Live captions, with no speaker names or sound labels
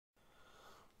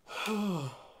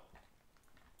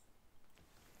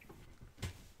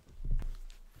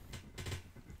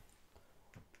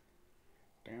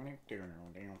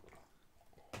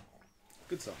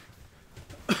Good song.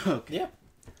 Okay. Yeah.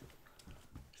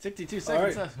 62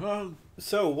 seconds All left. Whoa.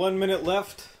 So 1 minute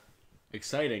left.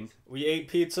 Exciting. We ate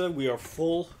pizza. We are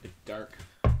full. It's dark.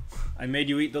 I made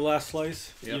you eat the last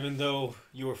slice, Yep. even though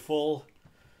you were full.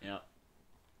 Yeah.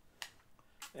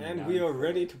 And Now we I'm are full.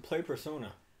 ready to play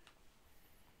Persona.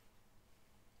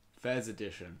 Fez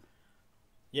edition.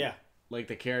 Yeah. Like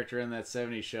the character in that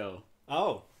 70s show.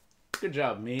 Oh. Good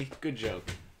job, me. Good joke.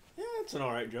 Yeah, it's an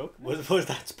alright joke. Was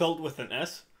that spelled with an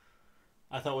S?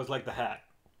 I thought it was like the hat.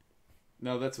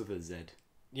 No, that's with a Z.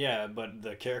 Yeah, but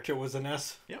the character was an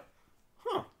S? Yep.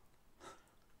 Huh.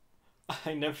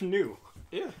 I never knew.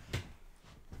 Yeah.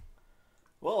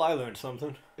 Well, I learned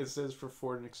something. It says for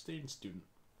foreign exchange student.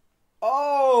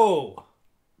 Oh!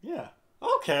 Yeah.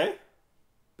 Okay.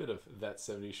 Bit of that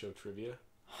 70s show trivia.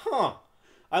 Huh.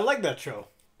 I like that show.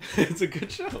 It's a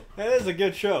good show. It is a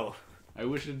good show. I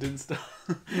wish it didn't stop.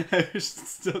 I wish it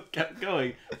still kept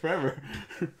going forever.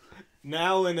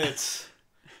 Now in its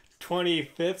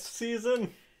 25th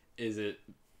season? Is it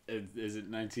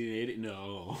 1980?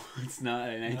 No, it's not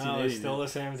 1980. No, it's still the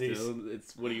same.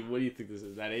 It's what do you think this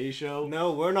is? That 80 show?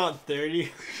 No, we're not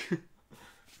 30.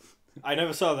 I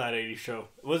never saw that 80 show.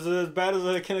 Was it as bad as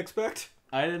I can expect?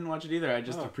 I didn't watch it either. I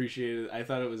just appreciated it. I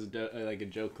thought it was like a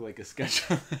joke, like a sketch.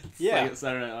 Yeah, like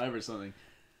Saturday Night Live or something.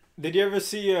 Did you ever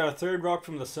see Third Rock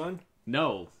from the Sun?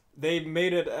 No. They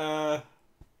made it.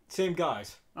 Same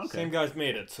guys. Okay. Same guys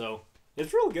made it, so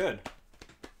it's real good.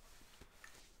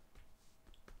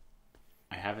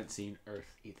 I haven't seen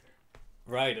Earth either.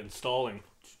 Right, installing.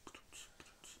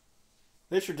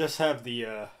 They should just have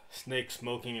the snake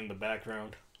smoking in the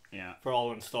background. Yeah. For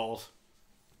all installs.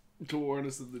 To warn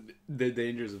us of the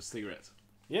dangers of cigarettes.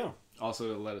 Yeah.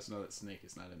 Also to let us know that Snake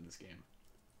is not in this game.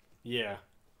 Yeah.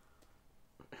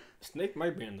 Snake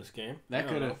might be in this game. That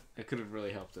could have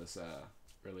really helped us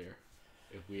earlier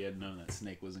if we had known that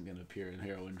Snake wasn't going to appear in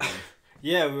Heroin Dream.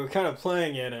 Yeah, we were kind of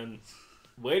playing it and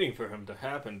waiting for him to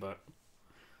happen, but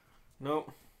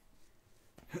nope.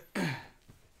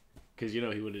 Because, he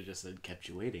would have just said, kept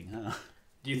you waiting, huh?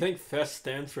 Do you think FEST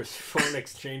stands for Foreign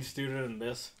Exchange Student in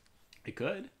this? It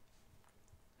could.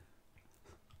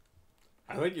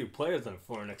 I think you play as a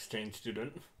foreign exchange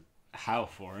student. How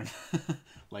foreign?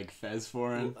 Like Fez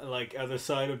foreign? Like other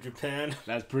side of Japan.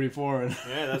 That's pretty foreign.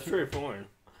 Yeah, that's pretty foreign.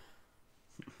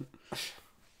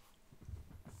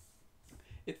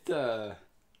 It's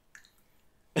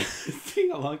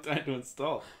taking a long time to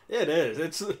install. It is.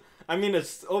 It's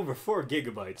over 4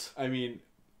 gigabytes. I mean,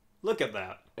 look at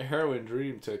that. Heroin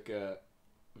Dream took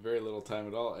very little time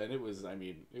at all, and it was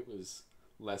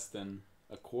less than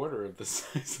a quarter of the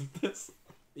size of this.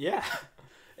 Yeah.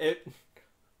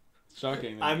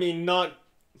 Shocking. I mean, not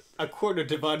a quarter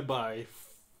divided by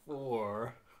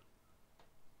 4.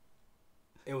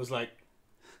 It was like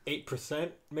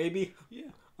 8% maybe.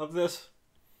 Yeah. Of this.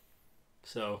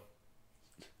 So.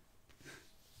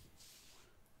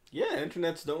 Yeah,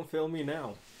 internets don't fail me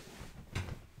now.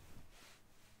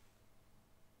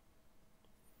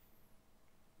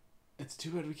 It's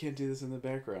too bad we can't do this in the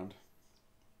background.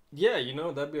 Yeah,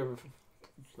 that'd be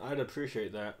I'd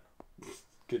appreciate that.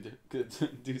 Good to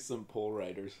do some pole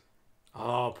riders.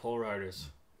 Oh, pole riders.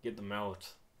 Get the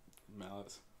mallets.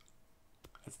 Mallets.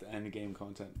 That's the end game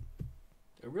content.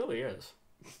 It really is.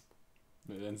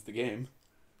 It ends the game.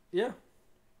 Yeah.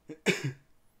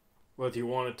 Whether you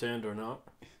want it to end or not.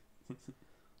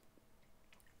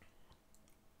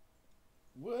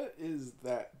 What is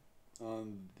that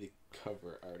on the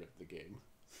cover art of the game?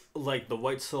 Like the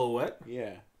white silhouette?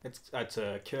 Yeah. That's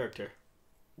a character.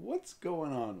 What's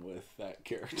going on with that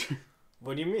character?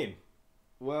 What do you mean?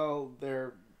 Well,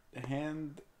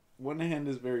 one hand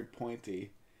is very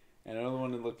pointy, and another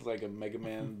one it looks like a Mega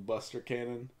Man Buster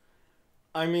Cannon.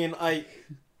 I mean,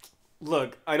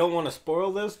 look, I don't want to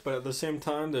spoil this, but at the same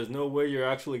time, there's no way you're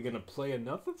actually going to play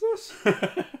enough of this.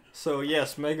 So,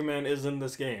 yes, Mega Man is in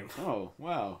this game. Oh,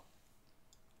 wow.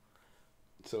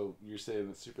 So, you're saying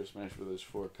that Super Smash Bros.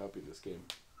 4 copied this game?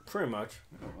 Pretty much.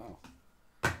 Oh, wow.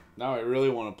 Now I really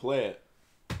want to play it.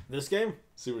 This game?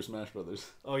 Super Smash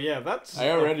Brothers. Oh, yeah, that's I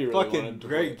already a really fucking wanted to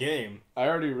great play game. I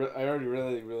already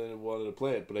really wanted to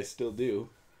play it, but I still do.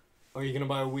 Are you going to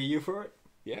buy a Wii U for it?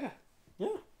 Yeah.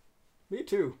 Yeah. Me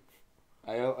too.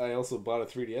 I also bought a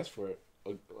 3DS for it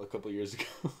a couple years ago.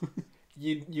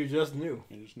 You just knew.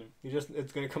 I just knew.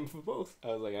 It's gonna come for both. I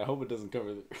was like, I hope it doesn't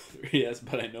cover the 3DS,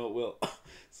 but I know it will.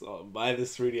 So I'll buy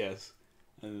this 3DS,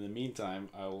 and in the meantime,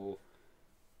 I will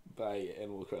buy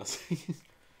Animal Crossing.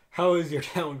 How is your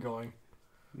town going?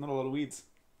 Not a lot of weeds,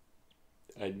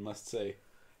 I must say.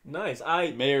 Nice.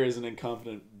 Mayor is an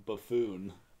incompetent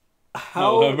buffoon.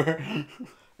 How? However,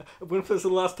 When was the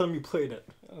last time you played it?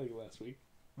 like last week.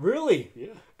 Really?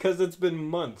 Yeah. Because it's been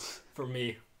months for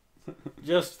me.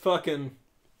 Just fucking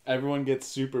Everyone gets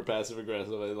super passive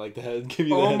aggressive. I like to give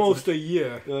you the almost a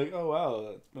year. They're like, oh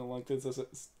wow, it's been a long time since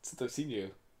I've seen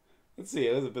you. Let's see,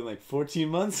 has it been like 14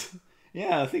 months?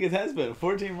 Yeah, I think it has been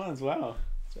 14 months. Wow,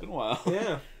 it's been a while.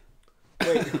 Yeah.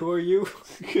 Wait, who are you?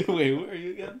 Wait, who are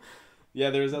you again?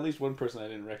 Yeah, there was at least one person I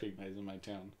didn't recognize in my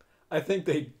town. I think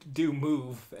they do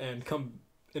move and come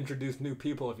introduce new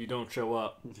people if you don't show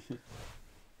up.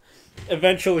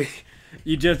 Eventually,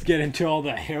 you just get into all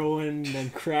the heroin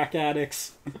and crack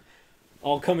addicts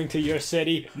all coming to your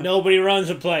city. Nobody runs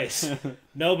the place.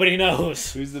 Nobody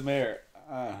knows. Who's the mayor?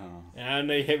 I don't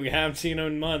know. And we haven't seen him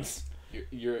in months.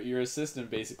 Your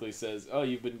assistant basically says, "Oh,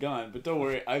 you've been gone, but don't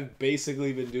worry, I've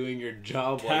basically been doing your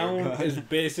job while you're Town gone." is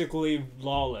basically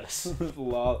lawless.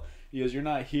 Law. He goes, "You're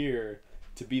not here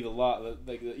to be the law.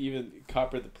 Like even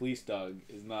Copper the police dog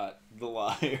is not the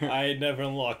liar." I never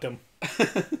unlocked him.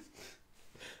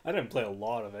 I didn't play a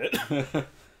lot of it.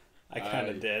 I kind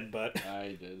of did, but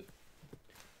I did.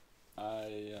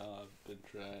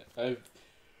 I've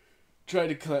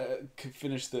tried to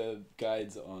finish the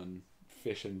guides on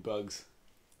fish and bugs.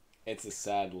 It's a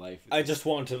sad life. I just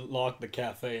wanted to lock the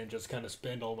cafe and just kind of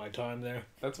spend all my time there.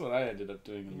 That's what I ended up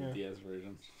doing in the DS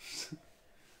version.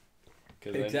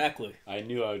 Exactly. I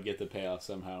knew I would get the payoff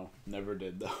somehow. Never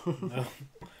did though. No.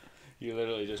 You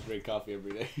literally just drink coffee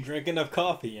every day. Drink enough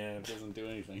coffee and It doesn't do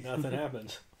anything. nothing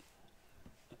happens.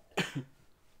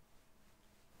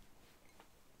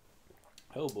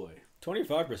 Oh boy.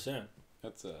 25%.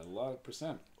 That's a lot of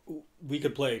percent. We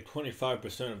could play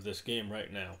 25% of this game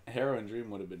right now. Heroin Dream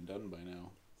would have been done by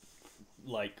now.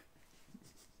 Like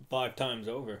 5 times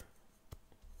over.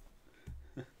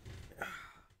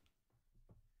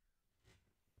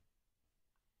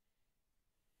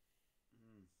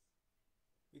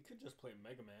 We could just play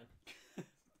Mega Man.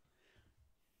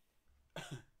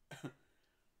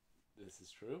 This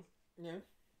is true? Yeah.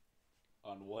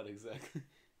 On what exactly?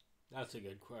 That's a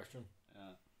good question.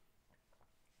 Yeah.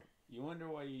 You wonder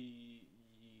why you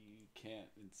can't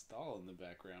install in the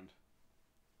background.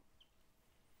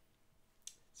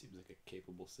 Seems like a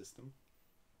capable system.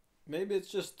 Maybe it's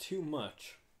just too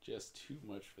much. Just too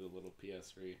much for the little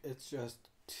PS3. It's just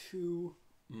too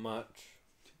much.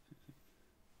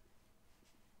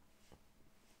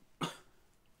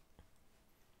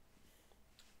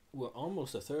 We're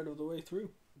almost a third of the way through.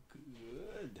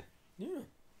 Good. Yeah.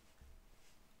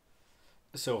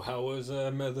 So how was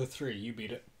Mother 3? You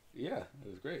beat it. Yeah, it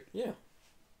was great. Yeah.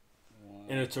 Wow.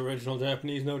 In its original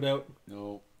Japanese, no doubt.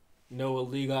 No. No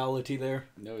illegality there.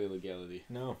 No illegality.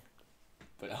 No.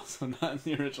 But also not in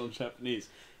the original Japanese.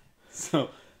 So,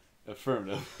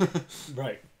 affirmative.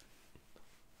 Right.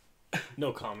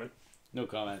 No comment. No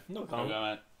comment. No comment. No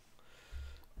comment.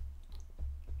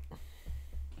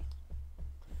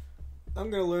 I'm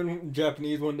gonna learn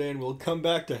Japanese one day and we'll come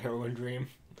back to Heroin Dream.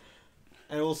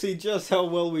 And we'll see just how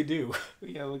well we do.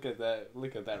 Yeah, look at that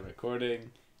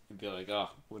recording and be like, oh,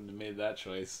 wouldn't have made that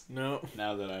choice. No.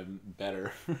 Now that I'm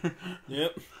better.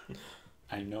 Yep.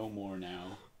 I know more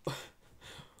now.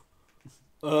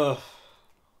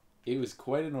 It was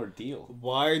quite an ordeal.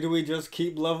 Why do we just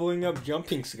keep leveling up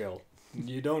jumping skill?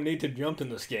 You don't need to jump in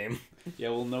this game. Yeah,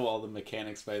 we'll know all the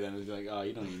mechanics by then. We'll be like, oh,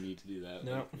 you don't even need to do that.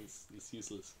 No. Like, it's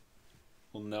useless.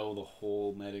 We'll know the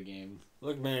whole metagame.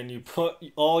 Look, man, you put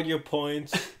all your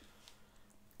points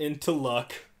into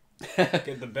luck.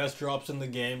 Get the best drops in the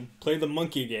game. Play the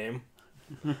monkey game.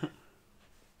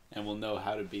 And we'll know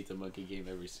how to beat the monkey game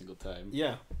every single time.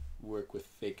 Yeah. Work with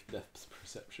fake depth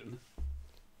perception.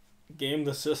 Game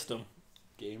the system.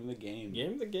 Game the game.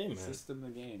 Game the game, man. System the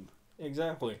game.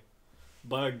 Exactly.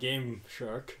 Buy a Game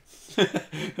Shark.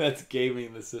 That's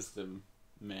gaming the system,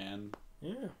 man.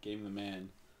 Yeah. Game the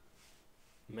man.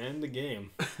 Man the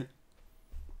game.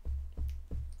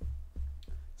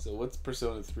 So what's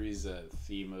Persona 3's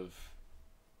theme of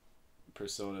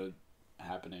Persona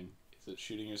happening? Is it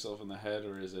shooting yourself in the head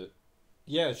or is it...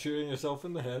 Yeah, shooting yourself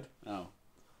in the head. Oh.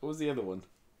 What was the other one?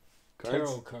 Cards?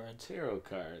 Tarot cards. Tarot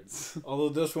cards. Although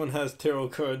this one has tarot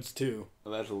cards too.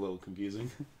 Well, that's a little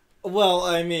confusing. Well,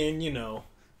 I mean, you know,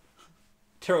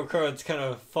 tarot cards kind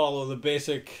of follow the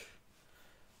basic...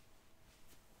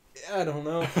 I don't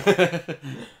know.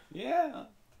 Yeah.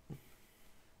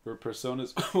 Were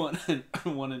Personas 1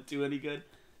 and 2 any good?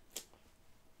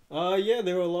 Yeah,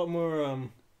 they were a lot more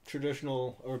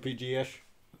traditional RPG-ish.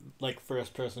 Like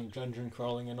first-person dungeon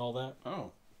crawling and all that.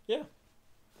 Oh. Yeah.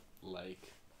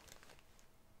 Like?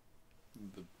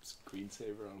 the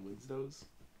screensaver on Windows.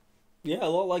 Yeah, a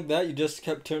lot like that. You just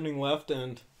kept turning left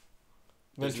and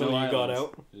eventually you got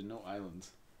out. There's no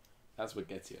islands. That's what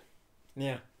gets you.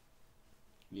 Yeah.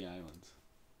 The islands.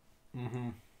 Mm-hmm.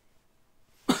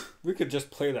 We could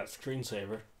just play that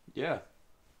screensaver. Yeah.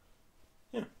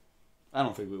 Yeah. I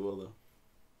don't think we will, though.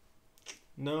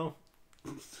 No.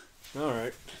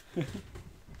 Alright.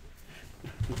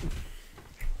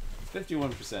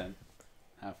 51%.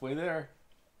 Halfway there.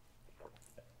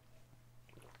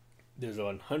 There's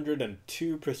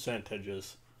 102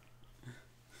 percentages.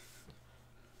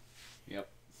 Yep.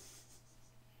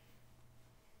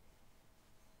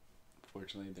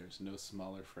 Fortunately, there's no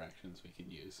smaller fractions we can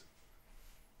use.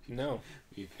 No.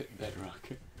 We've hit bedrock.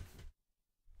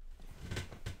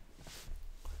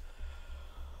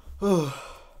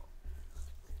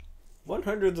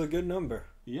 100's a good number.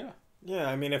 Yeah. Yeah,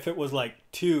 I mean, if it was like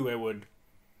 2,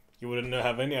 you wouldn't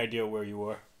have any idea where you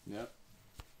were. Yep.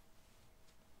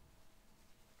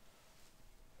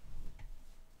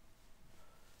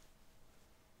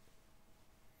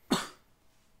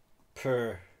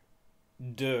 Per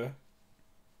deux,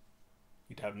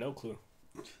 you'd have no clue.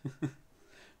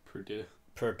 Per deux.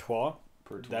 Per trois,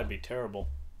 Per trois. that'd be terrible.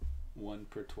 1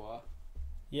 per trois.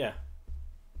 Yeah.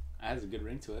 That has a good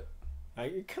ring to it.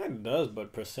 It kind of does,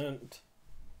 but percent,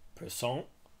 Percent.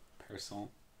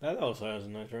 that also has a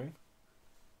nice ring.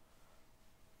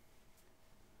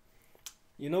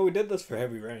 You know, we did this for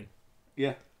Heavy Rain.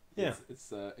 Yeah. Yeah.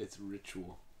 It's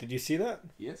ritual. Did you see that?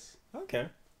 Yes. Okay.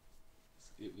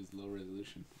 It was low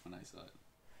resolution when I saw it.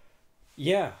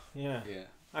 Yeah, yeah. Yeah.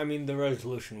 I mean, the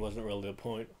resolution wasn't really the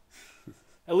point.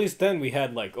 At least then we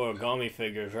had, like, origami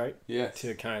figures, right? Yes.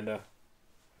 To kind of...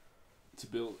 To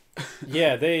build.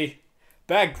 Yeah,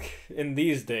 back in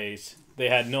these days, they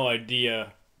had no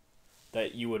idea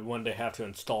that you would one day have to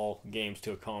install games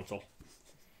to a console.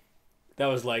 That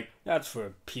was like, that's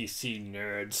for PC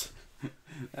nerds.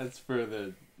 That's for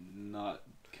the not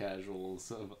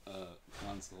casuals of a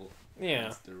console. Yeah.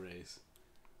 That's the race.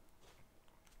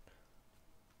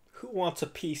 Who wants a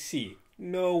PC?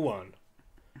 No one.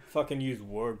 Fucking use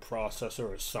word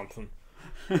processor or something.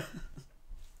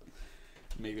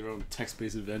 Make their own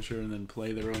text-based adventure and then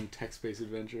play their own text-based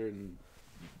adventure and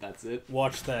that's it.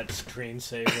 Watch that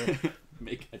screensaver.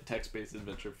 Make a text-based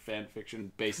adventure fan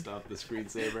fiction based off the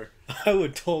screensaver. I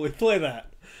would totally play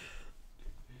that.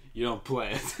 You don't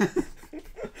play it.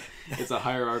 It's a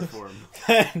higher art form.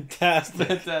 Fantastic.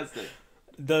 Fantastic.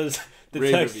 Does the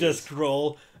Rave text reviews. just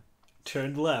scroll?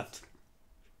 Turned left.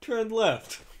 Turned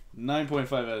left.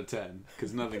 9.5 out of 10,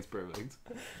 because nothing's perfect.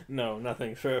 No,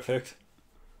 nothing's perfect.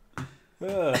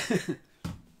 Ugh.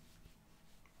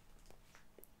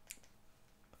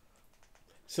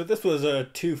 So this was a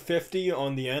 $250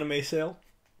 on the anime sale,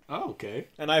 Oh, okay.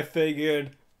 and I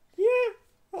figured, yeah,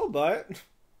 I'll buy it.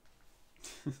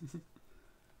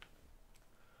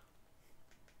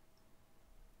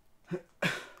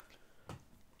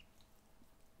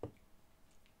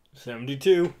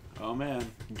 72. Oh,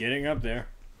 man. Getting up there.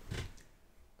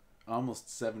 Almost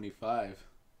 75.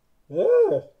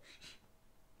 Whoa.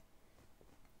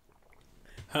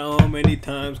 How many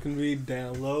times can we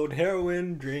download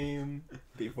Heroin Dream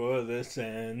before this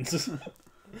ends?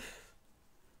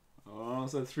 Oh,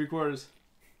 so 3/4.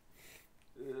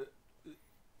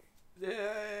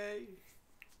 Yay!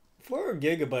 4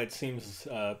 gigabytes seems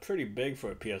pretty big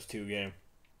for a PS2 game.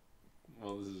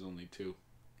 Well, this is only 2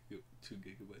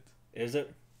 gigabytes. Is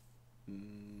it?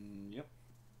 Yep.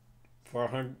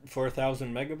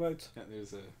 4,000 megabytes? Yeah,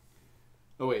 there's a...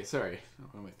 Oh, wait, sorry.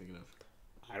 What am I thinking of?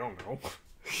 I don't know.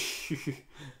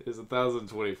 There's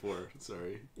 1,024.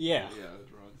 Sorry. Yeah. Yeah, I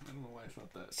was wrong. I don't know why I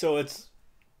thought that. So it's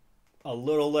a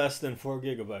little less than 4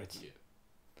 gigabytes. Yeah.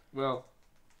 Well,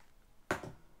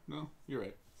 no, you're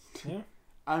right. Yeah.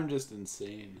 I'm just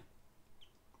insane.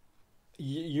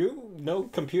 You know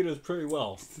computers pretty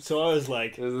well. So I was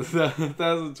like, There's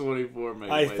 1,024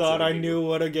 megabytes. I thought in a I knew gigabyte.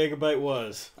 what a gigabyte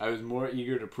was. I was more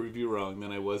eager to prove you wrong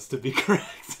than I was to be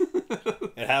correct.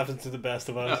 It happens to the best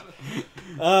of us.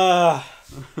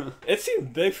 It seems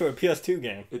big for a PS2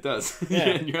 game. It does. Yeah.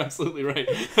 And you're absolutely right.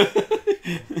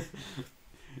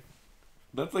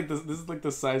 That's like this is like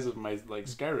the size of my like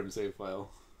Skyrim save file,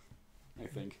 I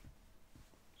think.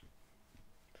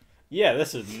 Yeah,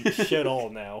 this is shit all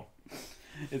now.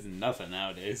 It's nothing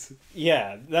nowadays.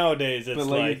 Yeah, nowadays it's But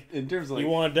like in terms of like you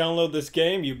want to download this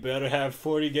game, you better have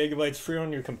 40 gigabytes free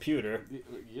on your computer.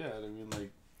 yeah, I mean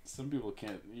like some people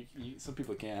can't. Some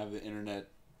people can't have the internet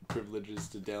privileges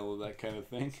to download that kind of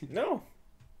thing. No.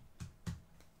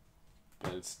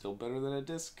 But it's still better than a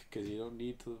disc because you don't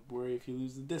need to worry if you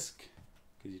lose the disc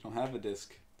because you don't have a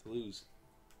disc to lose.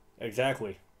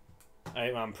 Exactly.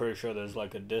 I'm pretty sure there's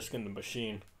like a disc in the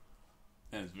machine.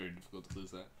 And it's very difficult to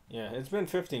lose that. Yeah, it's been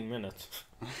 15 minutes.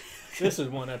 This is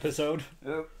one episode.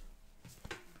 Yep.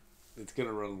 It's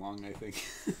gonna run long, I think.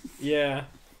 Yeah.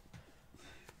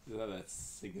 I have that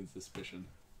sinking suspicion.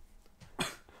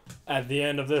 At the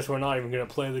end of this, we're not even gonna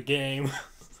play the game.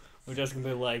 We're just gonna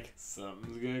be like,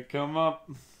 something's gonna come up.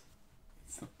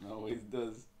 Something always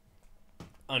does.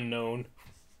 Unknown.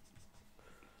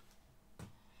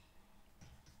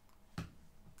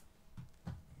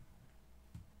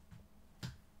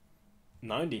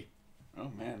 $90.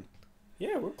 Oh man.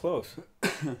 Yeah, we're close.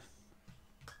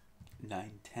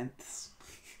 9/10.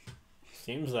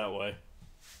 Seems that way.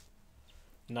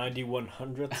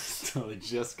 91/100. I was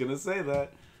just gonna say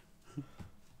that.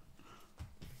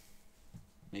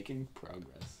 Making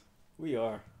progress. We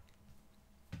are.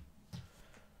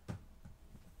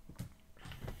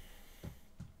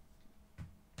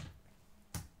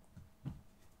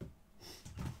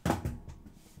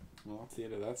 Well, that's the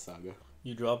end of that saga.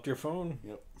 You dropped your phone?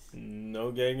 Yep.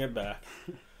 No getting it back.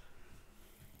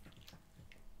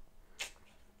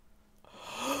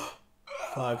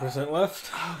 5%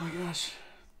 left. Oh my gosh.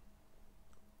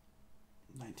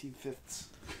 19/5.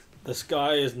 The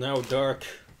sky is now dark.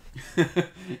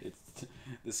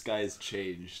 The sky has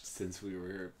changed since we were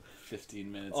here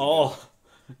 15 minutes ago. Oh,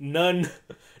 none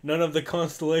of the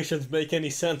constellations make any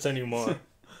sense anymore.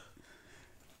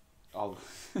 All.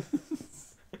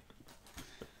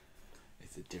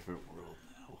 It's a different world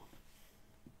now.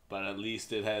 But at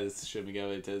least it has Shin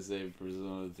Megami Tensei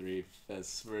Persona 3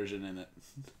 FES version in it.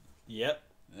 Yep.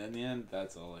 And in the end,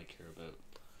 that's all I care about.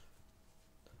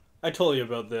 I told you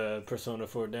about the Persona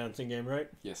 4 dancing game, right?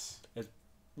 Yes. It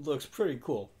looks pretty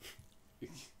cool.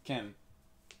 Canon.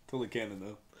 Totally canon,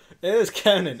 though. It is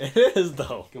canon. It is,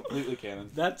 though. Completely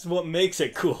canon. That's what makes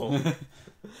it cool.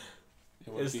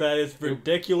 Is that it's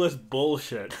ridiculous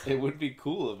bullshit. It would be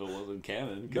cool if it wasn't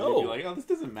canon. Because No. you'd be like, oh, this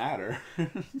doesn't matter.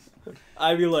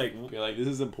 I'd be like, this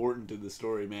is important to the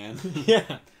story, man.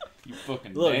 yeah. You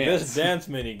fucking Look, dance. this dance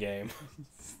mini game.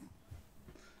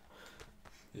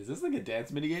 Is this like a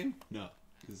dance minigame? No.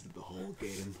 This is the whole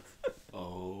game.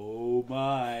 Oh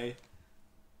my.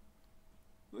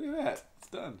 Look at that. It's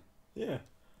done. Yeah.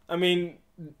 I mean,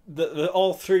 the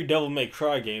all three Devil May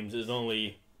Cry games is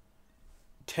only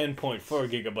 10.4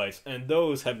 gigabytes, and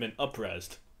those have been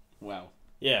up-resed. Wow.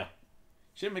 Yeah.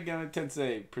 Shin Megami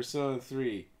Tensei Persona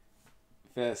 3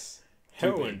 FES.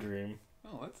 Heroin Dream.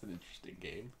 Oh, that's an interesting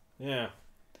game. Yeah.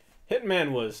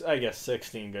 Hitman was, I guess,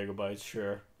 16 gigabytes,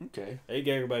 sure. Okay. 8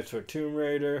 gigabytes for Tomb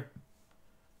Raider.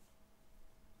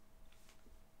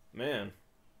 Man.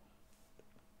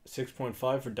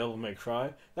 6.5 for Devil May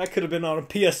Cry. That could have been on a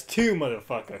PS2,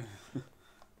 motherfucker.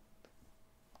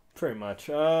 Pretty much.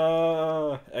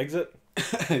 Exit?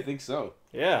 I think so.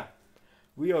 Yeah.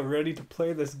 We are ready to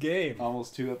play this game.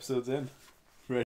 Almost 2 episodes in.